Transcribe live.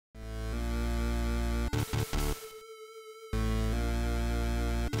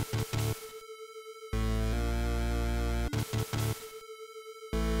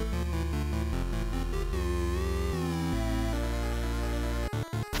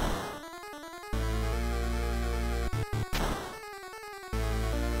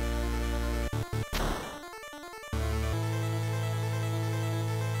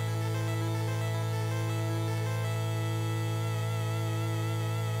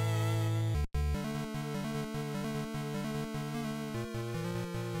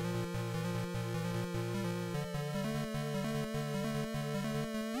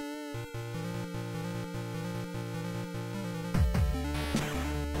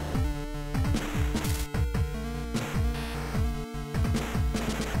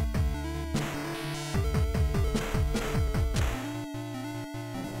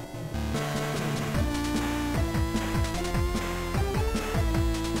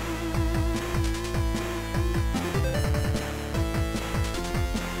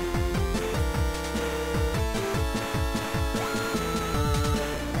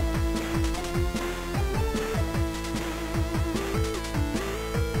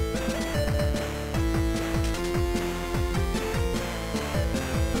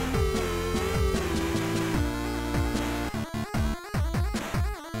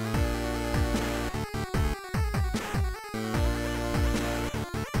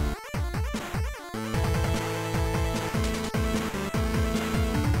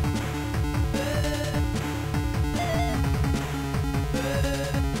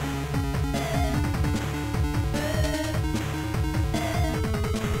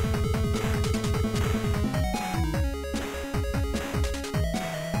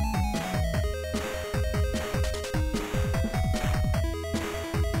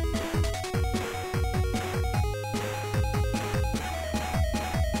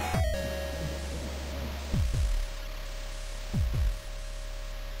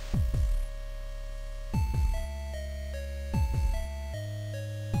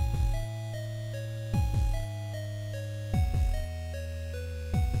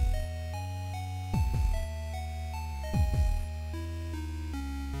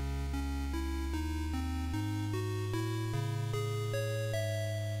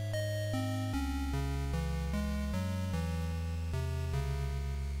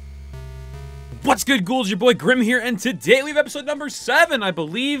What's good, ghouls? Your boy Grim here, and today we have episode number 7, I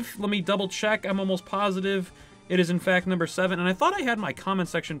believe. Let me double check. I'm almost positive it is in fact number 7, and I thought I had my comment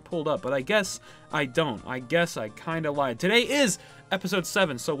section pulled up, but I guess I don't. I guess I kind of lied. Today is episode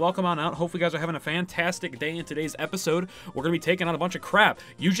 7, so welcome on out. Hopefully you guys are having a fantastic day. In today's episode, we're going to be taking on a bunch of crap.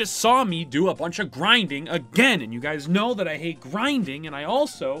 You just saw me do a bunch of grinding again, and you guys know that I hate grinding, and I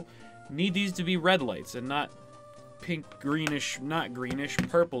also need these to be red lights and not pink, greenish, not greenish,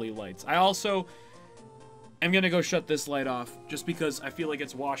 purpley lights. I also am gonna go shut this light off just because I feel like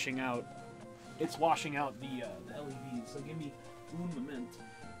it's washing out. It's washing out the LEDs. So give me un moment.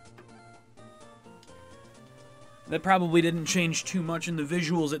 That probably didn't change too much in the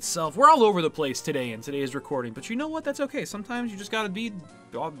visuals itself. We're all over the place today in today's recording, but you know what? That's okay. Sometimes you just gotta be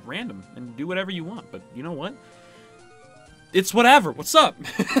all random and do whatever you want. But you know what? It's whatever. What's up?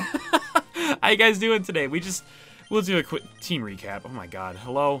 How you guys doing today? We'll do a quick team recap. Oh my god.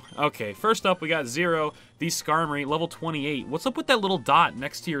 Hello? Okay, first up we got Zero, the Skarmory, level 28. What's up with that little dot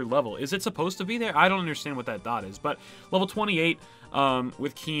next to your level? Is it supposed to be there? I don't understand what that dot is, but level 28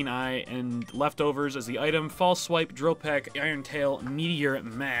 with Keen Eye and Leftovers as the item, False Swipe, Drill Peck, Iron Tail, Meteor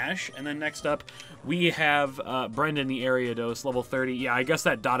Mash. And then next up we have Brendan the Ariados, level 30. Yeah, I guess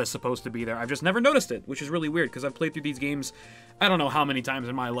that dot is supposed to be there. I've just never noticed it, which is really weird because I've played through these games I don't know how many times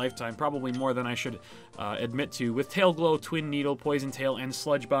in my lifetime, probably more than I should admit to, with Tail Glow, Twin Needle, Poison Tail, and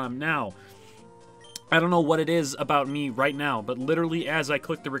Sludge Bomb. Now, I don't know what it is about me right now, but literally as I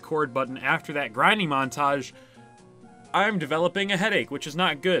click the record button after that grinding montage, I'm developing a headache, which is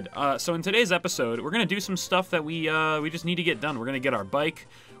not good. So in today's episode, we're going to do some stuff that we just need to get done. We're going to get our bike,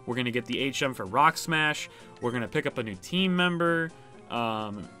 we're going to get the HM for Rock Smash, we're going to pick up a new team member,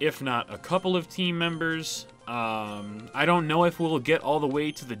 if not a couple of team members. I don't know if we'll get all the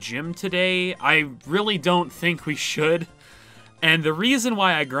way to the gym today. I really don't think we should. And the reason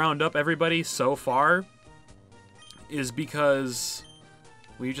why I ground up everybody so far is because...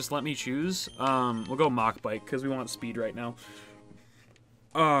 Will you just let me choose? We'll go Mach Bike because we want speed right now.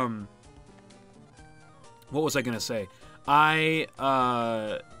 What was I gonna say? We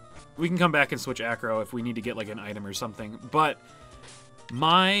can come back and switch acro if we need to get like an item or something. But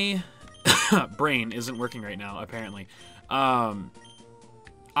my brain isn't working right now, apparently.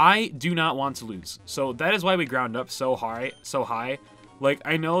 I do not want to lose. So that is why we ground up so high. Like,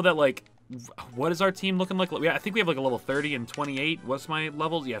 I know that, like, what is our team looking like? Yeah, I think we have like a level 30 and 28. What's my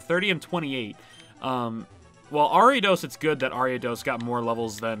levels? Yeah, 30 and 28. Well, Ariados, it's good that Ariados got more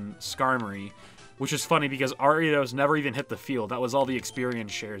levels than Skarmory, which is funny because Ariados never even hit the field. That was all the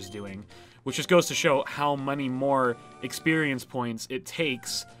experience shares doing, which just goes to show how many more experience points it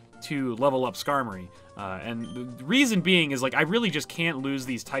takes to level up Skarmory. And the reason being is, like, I really just can't lose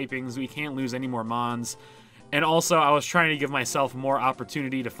these typings. We can't lose any more Mons. And also, I was trying to give myself more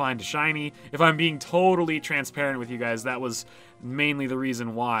opportunity to find a shiny. If I'm being totally transparent with you guys, that was mainly the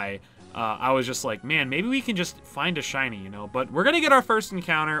reason why. I was just like, man, maybe we can just find a shiny, you know? But we're going to get our first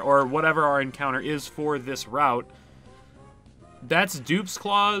encounter, or whatever our encounter is for this route. That's Dupe's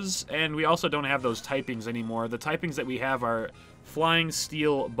Claws, and we also don't have those typings anymore. The typings that we have are Flying,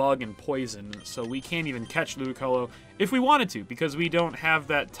 Steel, Bug, and Poison. So we can't even catch Ludicolo if we wanted to, because we don't have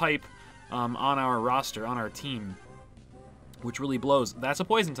that type on our roster, on our team, which really blows. That's a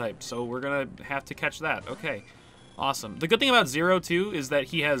Poison type, so we're going to have to catch that. Okay. Awesome. The good thing about Zero, too, is that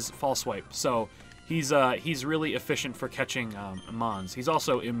he has False Swipe, so he's really efficient for catching Mons. He's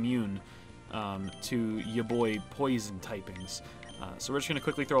also immune to your boy Poison typings. So we're just going to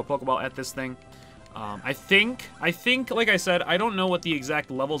quickly throw a Pokeball at this thing. I think, like I said, I don't know what the exact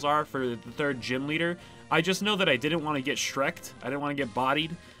levels are for the third gym leader. I just know that I didn't want to get Shrek'd. I didn't want to get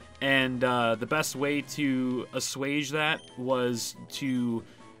bodied. And the best way to assuage that was to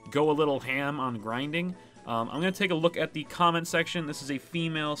go a little ham on grinding. I'm going to take a look at the comment section. This is a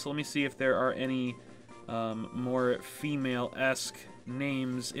female, so let me see if there are any more female-esque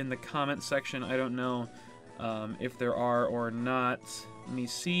names in the comment section. I don't know if there are or not. Let me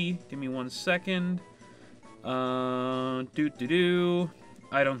see. Give me 1 second. I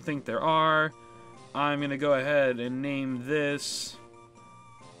don't think there are. I'm going to go ahead and name this...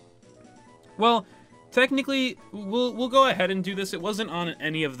 Well... Technically, we'll go ahead and do this. It wasn't on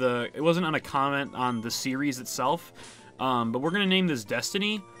any of the... It wasn't on a comment on the series itself. But we're going to name this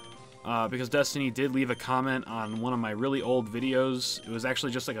Destiny. Because Destiny did leave a comment on one of my really old videos. It was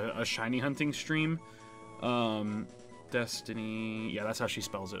actually just like a shiny hunting stream. Destiny... Yeah, that's how she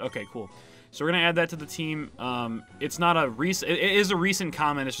spells it. Okay, cool. So we're going to add that to the team. It's not a recent... It is a recent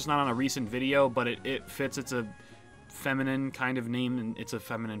comment. It's just not on a recent video. But it fits. It's a... feminine kind of name, and it's a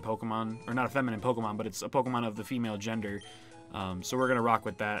feminine Pokemon, or not a feminine Pokemon, but it's a Pokemon of the female gender. So we're gonna rock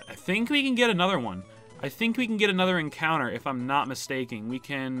with that. I think we can get another one. I think we can get another encounter, if I'm not mistaken. We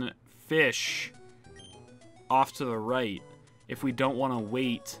can fish off to the right if we don't want to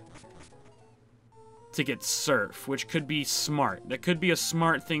wait to get Surf, which could be smart. That could be a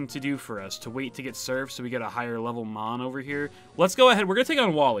smart thing to do for us, to wait to get Surf so we get a higher level Mon over here. Let's go ahead. We're gonna take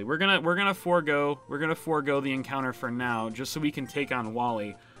on Wally. We're gonna forego the encounter for now, just so we can take on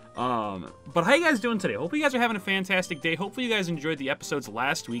Wally. But how you guys doing today? Hopefully you guys are having a fantastic day. Hopefully you guys enjoyed the episodes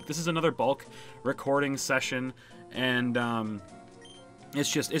last week. This is another bulk recording session, and it's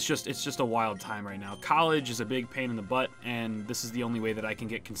just a wild time right now. College is a big pain in the butt, and this is the only way that I can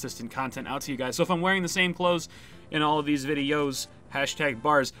get consistent content out to you guys. So if I'm wearing the same clothes in all of these videos,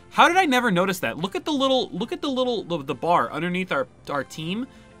 #bars. How did I never notice that? Look at the bar underneath our team.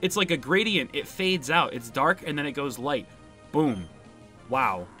 It's like a gradient. It fades out. It's dark and then it goes light. Boom.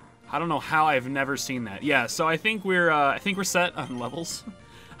 Wow. I don't know how I've never seen that. Yeah. So I think we're set on levels.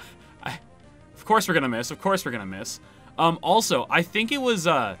 Of course we're gonna miss. Of course we're gonna miss. Also, I think it was,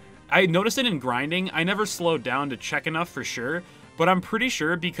 I noticed it in grinding. I never slowed down to check enough for sure, but I'm pretty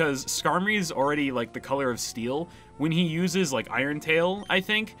sure because Skarmory is already, like, the color of steel. When he uses, like, Iron Tail, I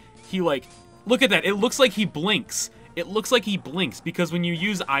think, he, like, look at that. It looks like he blinks. It looks like he blinks because when you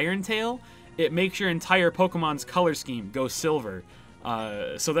use Iron Tail, it makes your entire Pokemon's color scheme go silver.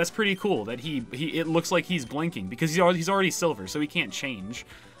 So that's pretty cool that it looks like he's blinking because he's already silver, so he can't change,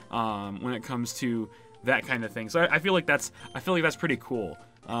 when it comes to that kind of thing. So I feel like that's pretty cool.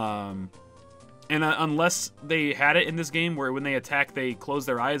 And unless they had it in this game where when they attack they close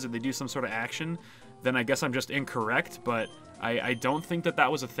their eyes or they do some sort of action, then I guess I'm just incorrect, but I don't think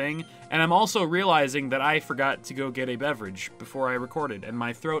that was a thing. And I'm also realizing that I forgot to go get a beverage before I recorded, and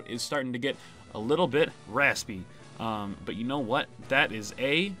my throat is starting to get a little bit raspy. But you know what? That is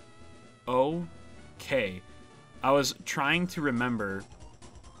A-okay. I was trying to remember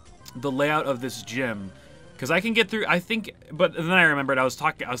the layout of this gym, because I can get through, I think, but then I remembered I was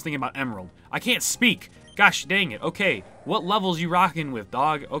thinking about Emerald. I can't speak. Gosh dang it. Okay, what levels you rocking with,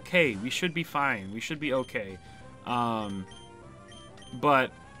 dog? Okay, we should be fine. We should be okay. But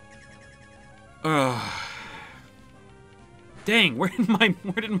dang, where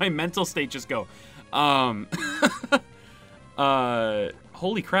did my mental state just go? Holy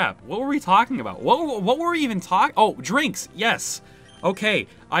crap. What were we talking about? What were we even talking? Oh, drinks. Yes. Okay,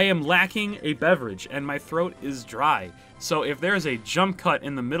 I am lacking a beverage, and my throat is dry. So if there's a jump cut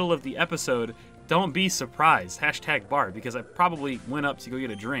in the middle of the episode, don't be surprised. Hashtag Bard, because I probably went up to go get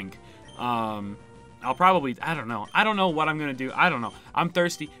a drink. I'll probably, I don't know. I don't know what I'm going to do. I don't know. I'm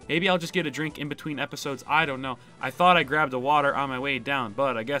thirsty. Maybe I'll just get a drink in between episodes. I don't know. I thought I grabbed a water on my way down,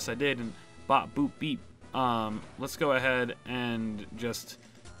 but I guess I didn't. Bop, boop, beep. Let's go ahead and just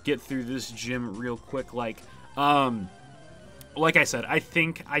get through this gym real quick. Like I said, I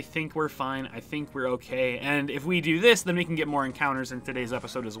think we're fine. I think we're okay. And if we do this, then we can get more encounters in today's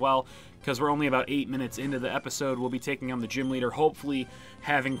episode as well, because we're only about 8 minutes into the episode. We'll be taking on the gym leader, hopefully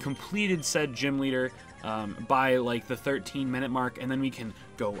having completed said gym leader by like the 13-minute mark, and then we can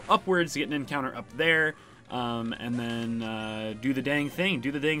go upwards, get an encounter up there, and then do the dang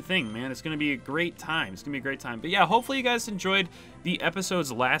thing, man. It's gonna be a great time. But yeah, hopefully you guys enjoyed the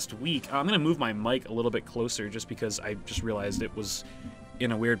episodes last week. I'm gonna move my mic a little bit closer just because I just realized it was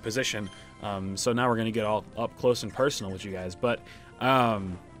in a weird position. So now we're gonna get all up close and personal with you guys. But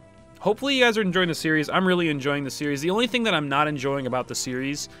hopefully you guys are enjoying the series. I'm really enjoying the series. The only thing that I'm not enjoying about the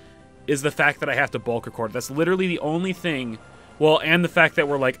series is the fact that I have to bulk record. That's literally the only thing. Well, and the fact that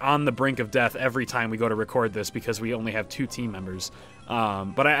we're like on the brink of death every time we go to record this because we only have 2 team members.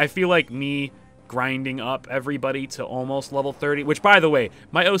 But I feel like me grinding up everybody to almost level 30, which, by the way,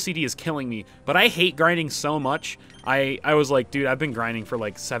 my OCD is killing me, but I hate grinding so much. I was like, dude, I've been grinding for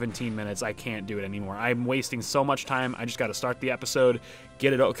like 17 minutes. I can't do it anymore. I'm wasting so much time. I just got to start the episode,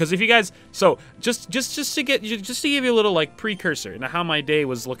 get it over. Because if you guys, so just to give you a little like precursor into how my day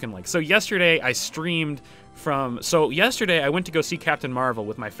was looking like. So yesterday I streamed yesterday I went to go see Captain Marvel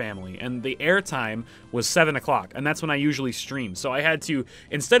with my family, and the airtime was 7 o'clock, and that's when I usually stream. So I had to,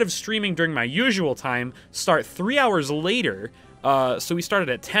 instead of streaming during my usual time, start 3 hours later. So we started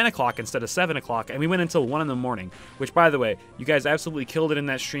at 10 o'clock instead of 7 o'clock, and we went until 1 in the morning, which, by the way, you guys absolutely killed it in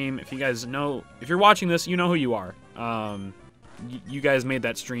that stream. If you guys know, if you're watching this, you know who you are. You guys made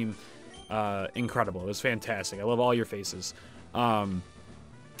that stream incredible. It was fantastic. I love all your faces.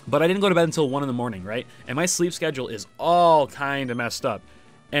 But I didn't go to bed until 1 in the morning, right? And my sleep schedule is all kind of messed up.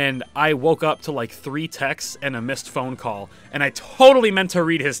 And I woke up to like 3 texts and a missed phone call, and I totally meant to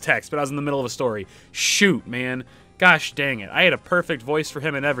read his text, but I was in the middle of a story. Shoot, man. Gosh dang it. I had a perfect voice for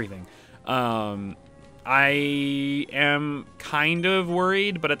him and everything. I am kind of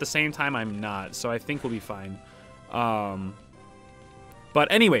worried, but at the same time, I'm not. So I think we'll be fine.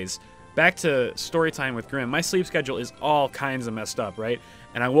 But anyways, back to story time with Grim. My sleep schedule is all kinds of messed up, right?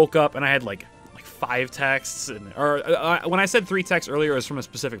 And I woke up and I had like 5 texts, or when I said 3 texts earlier, it was from a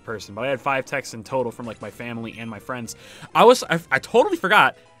specific person, but I had 5 texts in total from like my family and my friends. I totally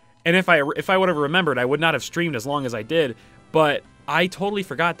forgot, and if I would have remembered, I would not have streamed as long as I did. But I totally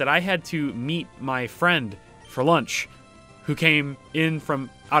forgot that I had to meet my friend for lunch, who came in from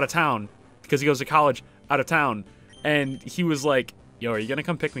out of town because he goes to college out of town, and he was like, "Yo, are you gonna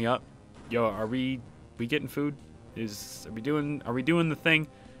come pick me up? Yo, are we getting food? Are we doing the thing?"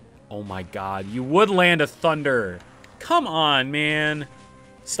 Oh my god, you would land a thunder. Come on, man.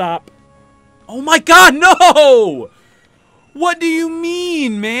 Stop. Oh my god, no! What do you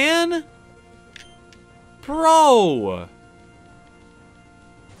mean, man? Bro.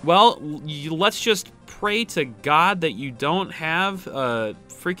 Well, let's just pray to God that you don't have a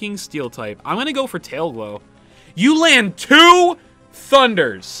freaking steel type. I'm gonna go for Tail Glow. You land 2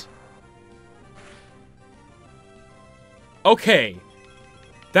 thunders. Okay.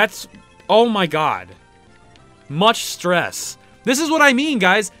 That's... oh my god. Much stress. This is what I mean,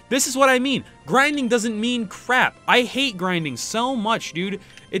 guys. This is what I mean. Grinding doesn't mean crap. I hate grinding so much, dude.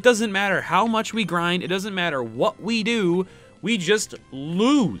 It doesn't matter how much we grind. It doesn't matter what we do. We just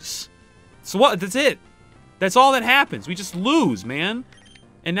lose. So what? That's it. That's all that happens. We just lose, man.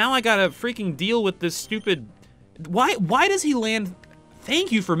 And now I gotta freaking deal with this stupid... Why does he land...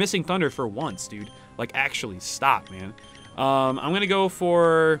 Thank you for missing thunder for once, dude. Like, actually, stop, man. I'm gonna go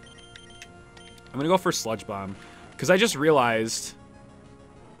for Sludge Bomb, because I just realized...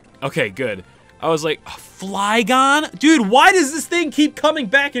 Okay, good. I was like, Flygon? Dude, why does this thing keep coming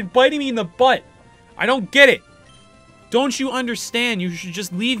back and biting me in the butt? I don't get it. Don't you understand? You should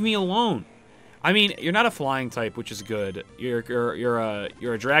just leave me alone. I mean, you're not a flying type, which is good. You're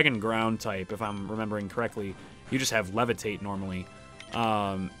a dragon ground type, if I'm remembering correctly. You just have levitate normally.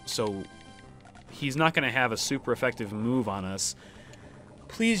 So he's not going to have a super effective move on us.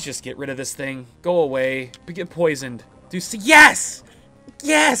 Please just get rid of this thing. Go away. Get poisoned. Dude, yes!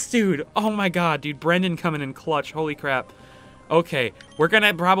 Yes, dude! Oh my god, dude. Brendan coming in clutch. Holy crap. Okay, we're going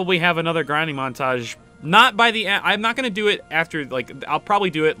to probably have another grinding montage. Not by the end. I'm not going to do it after, like, I'll probably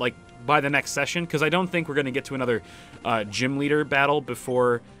do it, like, by the next session, because I don't think we're going to get to another gym leader battle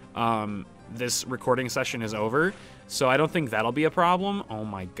before this recording session is over. So I don't think that'll be a problem. Oh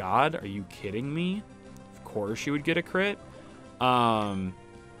my god, are you kidding me? Of course you would get a crit.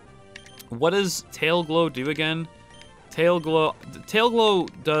 What does Tail Glow do again? Tail Glow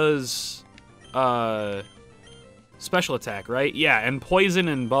does special attack, right? Yeah, and Poison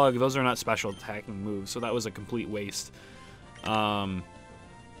and Bug, those are not special attacking moves, so that was a complete waste. God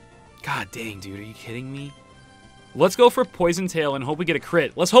dang, dude, are you kidding me? Let's go for Poison Tail and hope we get a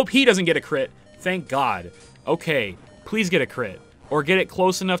crit. Let's hope he doesn't get a crit. Thank God. Okay, please get a crit. Or get it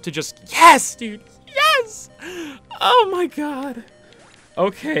close enough to just... Yes, dude! Yes! Oh my god.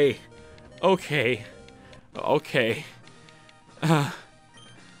 Okay. Okay. Okay.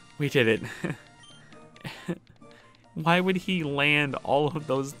 We did it. Why would he land all of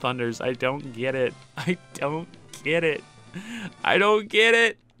those thunders? I don't get it. I don't get it. I don't get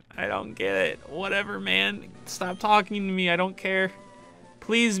it. I don't get it. Whatever, man. Stop talking to me. I don't care.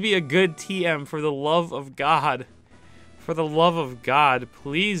 Please be a good TM for the love of God. For the love of God,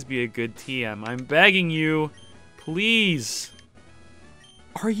 please be a good TM. I'm begging you. Please.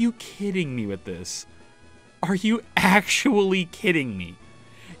 Are you kidding me with this? Are you actually kidding me?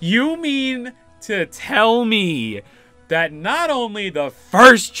 You mean to tell me that not only the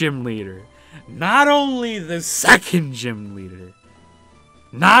first gym leader, not only the second gym leader,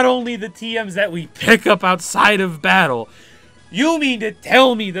 not only the TMs that we pick up outside of battle, you mean to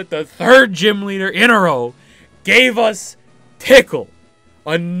tell me that the third gym leader in a row gave us Tickle,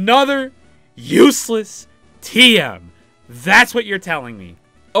 another useless TM? That's what you're telling me.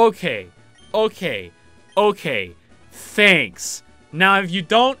 Okay, okay, okay, thanks. Now if you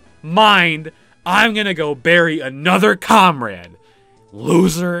don't mind, I'm gonna go bury another comrade.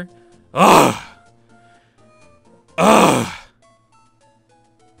 Loser. Ugh. Ugh.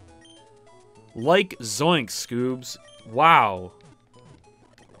 Like Zoink, Scoobs. Wow.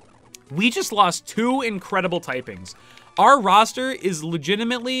 We just lost 2 incredible typings. Our roster is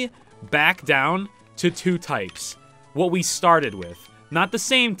legitimately back down to 2 types. What we started with. Not the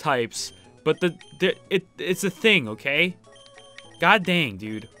same types, but it's a thing, okay? God dang,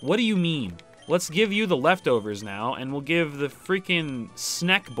 dude. What do you mean? Let's give you the leftovers now, and we'll give the freaking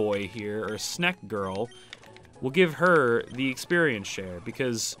Snack Boy here, or Snack Girl, we'll give her the experience share,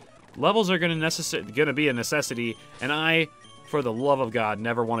 because levels are gonna be a necessity, and I, for the love of God,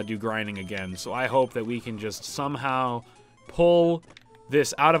 never want to do grinding again. So I hope that we can just somehow pull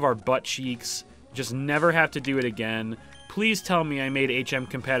this out of our butt cheeks, just never have to do it again. Please tell me I made HM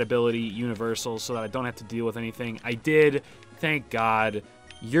compatibility universal so that I don't have to deal with anything. I did. Thank God.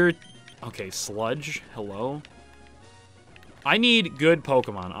 You're... Okay, Sludge. Hello? I need good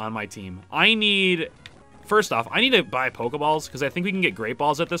Pokemon on my team. I need... First off, I need to buy Pokeballs, because I think we can get Great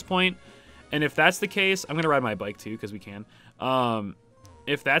Balls at this point. And if that's the case... I'm going to ride my bike, too, because we can.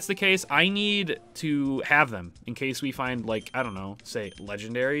 If that's the case, I need to have them in case we find, like, I don't know, say,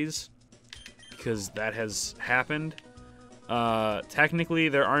 Legendaries. Because that has happened. Technically,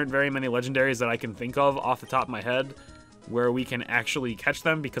 there aren't very many Legendaries that I can think of off the top of my head where we can actually catch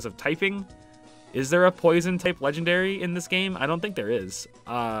them because of typing. Is there a Poison type Legendary in this game? I don't think there is.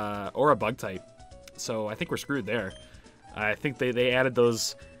 Or a Bug type. So I think we're screwed there. I think they added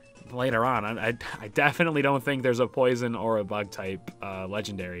those later on. I definitely don't think there's a Poison or a Bug type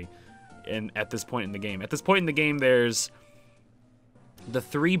Legendary at this point in the game. At this point in the game, there's the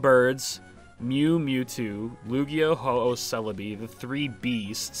 3 birds, Mew, Mewtwo, Lugia, Ho-Oh, Celebi, the 3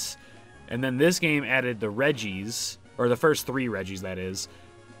 beasts, and then this game added the Reggies, or the first 3 Reggies, that is,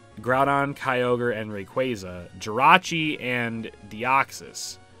 Groudon, Kyogre, and Rayquaza, Jirachi, and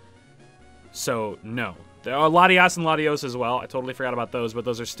Deoxys. So, no. There are Latias and Latios as well. I totally forgot about those, but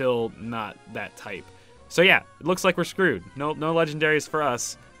those are still not that type. So yeah, it looks like we're screwed. No Legendaries for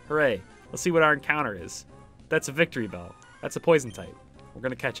us. Hooray. Let's see what our encounter is. That's a Victory Bell. That's a Poison type. We're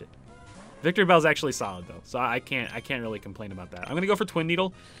gonna catch it. Victory Bell's actually solid though, so I can't really complain about that. I'm gonna go for Twin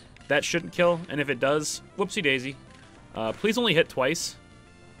Needle. That shouldn't kill, and if it does, whoopsie daisy. Please only hit twice.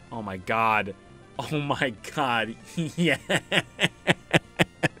 Oh my god. Oh my god. Yes.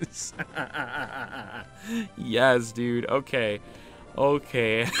 Yes, dude. Okay.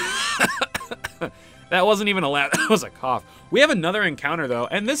 Okay. That wasn't even a laugh. That was a cough. We have another encounter, though,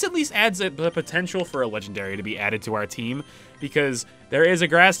 and this at least adds the potential for a Legendary to be added to our team, because there is a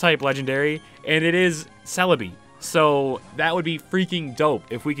Grass-type Legendary, and it is Celebi. So that would be freaking dope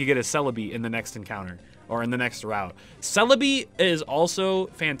if we could get a Celebi in the next encounter, or in the next route. Celebi is also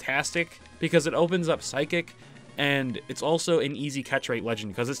fantastic, because it opens up Psychic, and it's also an easy catch rate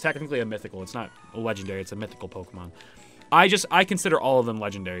legend, because it's technically a mythical. It's not a Legendary, it's a mythical Pokemon. I consider all of them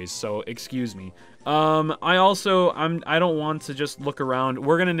legendaries, so excuse me. I don't want to just look around.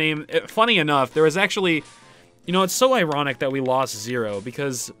 We're gonna name, funny enough, there was actually, you know, it's so ironic that we lost Zero,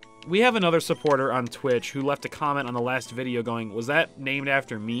 because we have another supporter on Twitch who left a comment on the last video going, was that named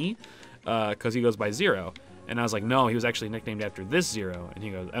after me? Because he goes by Zero. And I was like, no, he was actually nicknamed after this Zero. And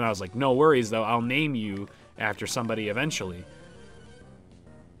he goes, and I was like, no worries though, I'll name you after somebody eventually.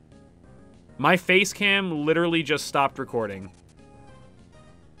 My face cam literally just stopped recording.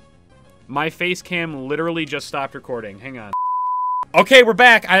 My face cam literally just stopped recording. Hang on. Okay, we're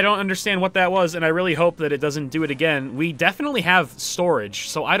back. I don't understand what that was, and I really hope that it doesn't do it again. We definitely have storage,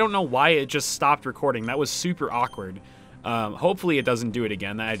 so I don't know why it just stopped recording. That was super awkward. Hopefully it doesn't do it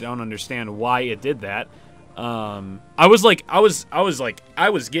again. I don't understand why it did that. I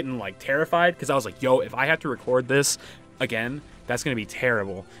was getting like terrified, because I was like, yo, if I have to record this again, that's gonna be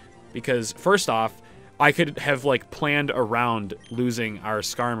terrible. Because first off, I could have like planned around losing our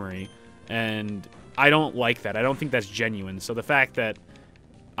Skarmory, and I don't like that. I don't think that's genuine. So the fact that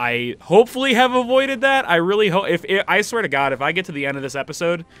I hopefully have avoided that, I really hope. I swear to God, if I get to the end of this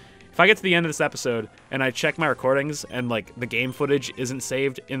episode, and I check my recordings and like the game footage isn't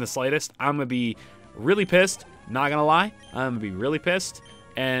saved in the slightest, I'm gonna be really pissed. Not gonna lie, I'm gonna be really pissed.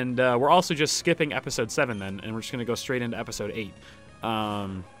 And we're also just skipping episode 7 then, and we're just gonna go straight into episode 8.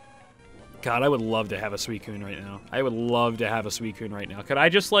 God, I would love to have a Suicune right now. I would love to have a Suicune right now. Could I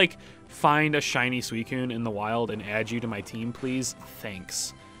just, like, find a shiny Suicune in the wild and add you to my team, please?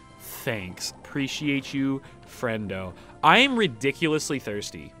 Thanks. Thanks. Appreciate you, friendo. I am ridiculously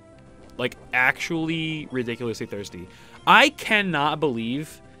thirsty. Like, actually ridiculously thirsty. I cannot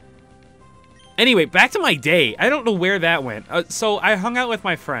believe... Anyway, back to my day. I don't know where that went. So I hung out with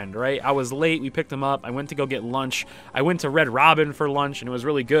my friend, right? I was late. We picked him up. I went to go get lunch. I went to Red Robin for lunch, and it was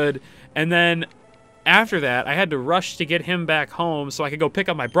really good. And then after that, I had to rush to get him back home so I could go pick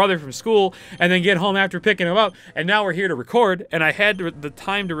up my brother from school and then get home after picking him up. And now we're here to record, and I had the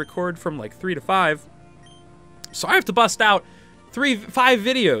time to record from like 3 to 5. So I have to bust out 5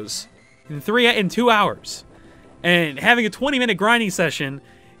 videos in 2 hours. And having a 20-minute grinding session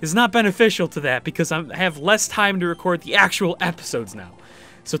is not beneficial to that, because I have less time to record the actual episodes now.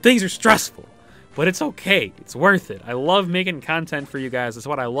 So things are stressful, but it's okay. It's worth it. I love making content for you guys. It's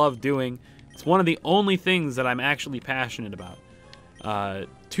what I love doing. It's one of the only things that I'm actually passionate about.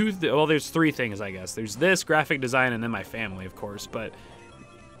 Well, there's 3 things, I guess. There's this, graphic design, and then my family, of course. But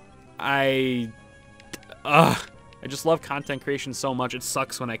I just love content creation so much. It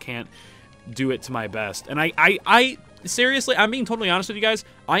sucks when I can't do it to my best. And I seriously, I'm being totally honest with you guys.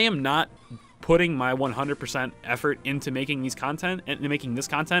 I am not putting my 100% effort into making this content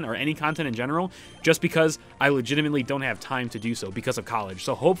or any content in general, just because I legitimately don't have time to do so because of college.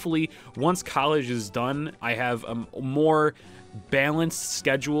 So hopefully, once college is done, I have a more balanced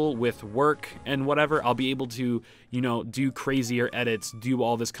schedule with work and whatever. I'll be able to, you know, do crazier edits, do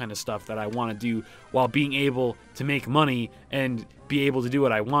all this kind of stuff that I want to do while being able to make money and be able to do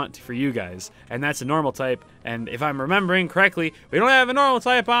what I want for you guys. And that's a normal type. And if I'm remembering correctly, we don't have a normal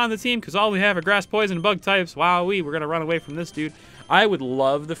type on the team because all we have are grass, poison, and bug types. Wowee, we're going to run away from this dude. I would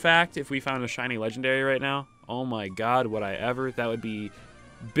love the fact if we found a shiny legendary right now. Oh my God, would I ever? That would be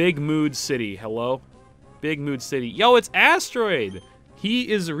Big Mood City. Hello? Big Mood City. Yo, it's Asteroid. He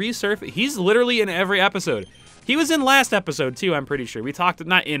is resurfacing. He's literally in every episode. He was in last episode too, I'm pretty sure. We talked,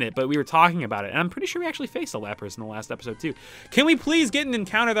 not in it, but we were talking about it. And I'm pretty sure we actually faced a Lapras in the last episode too. Can we please get an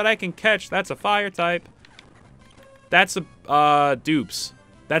encounter that I can catch? That's a fire type. That's a, dupes.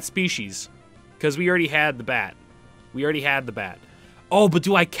 That's species. Because we already had the bat. We already had the bat. Oh, but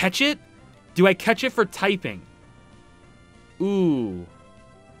do I catch it? Do I catch it for typing? Ooh.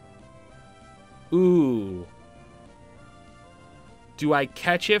 Ooh. Do I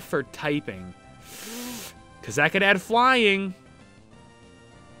catch it for typing? Because that could add flying.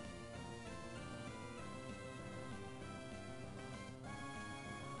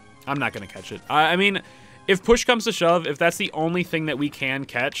 I'm not going to catch it. I mean, if push comes to shove, if that's the only thing that we can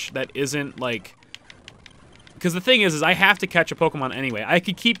catch that isn't, like... Because the thing is I have to catch a Pokemon anyway. I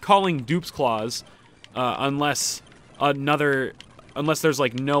could keep calling Dupes Claws unless there's,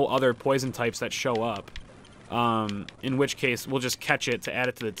 like, no other poison types that show up. In which case, we'll just catch it to add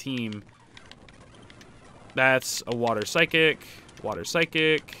it to the team. That's a Water Psychic, Water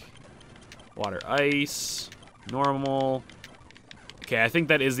Ice, Normal. Okay, I think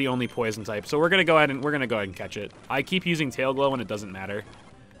that is the only poison type. So we're gonna go ahead and catch it. I keep using Tail Glow and it doesn't matter.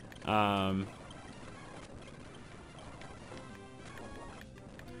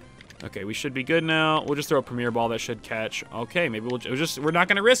 Okay, we should be good now. We'll just throw a Premier Ball that should catch. Okay, maybe we're not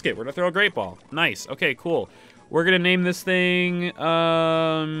gonna risk it. We're gonna throw a Great Ball. Nice. Okay, cool. We're gonna name this thing,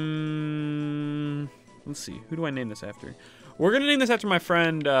 let's see, who do I name this after? We're gonna name this after my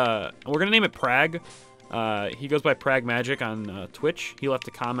friend, we're gonna name it Prag. He goes by Prag Magic on Twitch. He left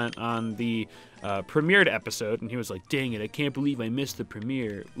a comment on the premiered episode, and he was like, dang it, I can't believe I missed the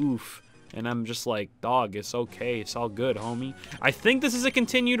premiere, oof. And I'm just like, dog, it's okay, it's all good, homie. I think this is a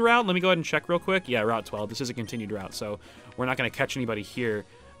continued route. Let me go ahead and check real quick. Yeah, Route 12, this is a continued route, so we're not gonna catch anybody here.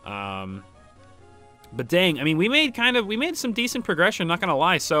 But dang, I mean, we made some decent progression, not gonna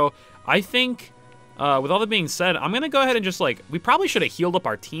lie. So I think, with all that being said, I'm gonna go ahead and just like, we probably should have healed up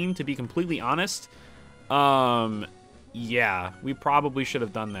our team, to be completely honest. Yeah, we probably should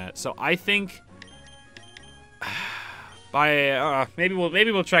have done that. So I think maybe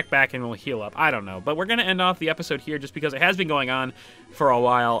we'll check back and we'll heal up. I don't know, but we're gonna end off the episode here just because it has been going on for a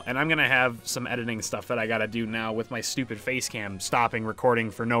while, and I'm gonna have some editing stuff that I gotta do now with my stupid face cam stopping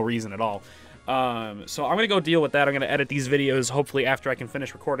recording for no reason at all. So I'm gonna go deal with that. I'm gonna edit these videos hopefully after I can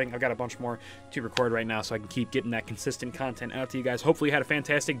finish recording. I've got a bunch more to record right now so I can keep getting that consistent content out to you guys. Hopefully you had a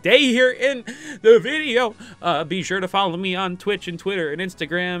fantastic day here in the video. Be sure to follow me on Twitch and Twitter and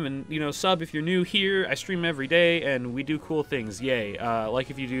Instagram, and, you know, sub if you're new here. I stream every day and we do cool things. Yay. Like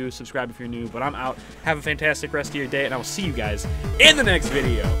if you do, subscribe if you're new, but I'm out. Have a fantastic rest of your day, and I will see you guys in the next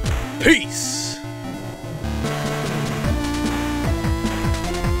video. Peace!